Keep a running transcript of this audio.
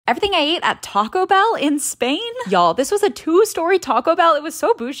everything I ate at Taco Bell in Spain. Y'all, this was a 2-story Taco Bell. It was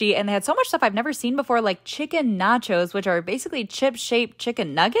so bougie, and they had so much stuff I've never seen before, like chicken nachos, which are basically chip-shaped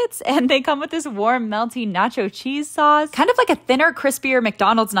chicken nuggets, and they come with this warm, melty nacho cheese sauce, kind of like a thinner, crispier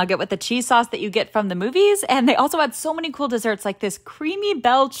McDonald's nugget with the cheese sauce that you get from the movies. And they also had so many cool desserts, like this Creamy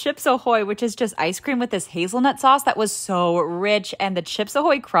Bell Chips Ahoy, which is just ice cream with this hazelnut sauce that was so rich, and the Chips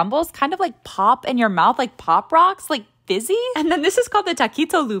Ahoy crumbles kind of like pop in your mouth, like Pop Rocks, like fizzy. And then this is called the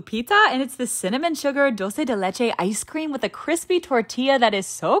Taquito Lupita, and it's the cinnamon sugar dulce de leche ice cream with a crispy tortilla that is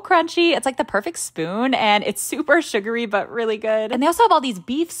so crunchy. It's like the perfect spoon, and it's super sugary but really good. And they also have all these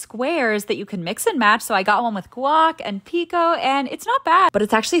beef squares that you can mix and match. So I got one with guac and pico, and it's not bad, but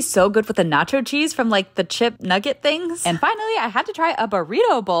it's actually so good with the nacho cheese from like the chip nugget things. And finally, I had to try a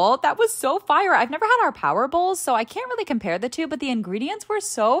burrito bowl. That was so fire. I've never had our power bowls, so I can't really compare the two, but the ingredients were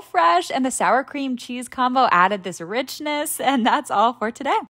so fresh, and the sour cream cheese combo added this richness. And that's all for today.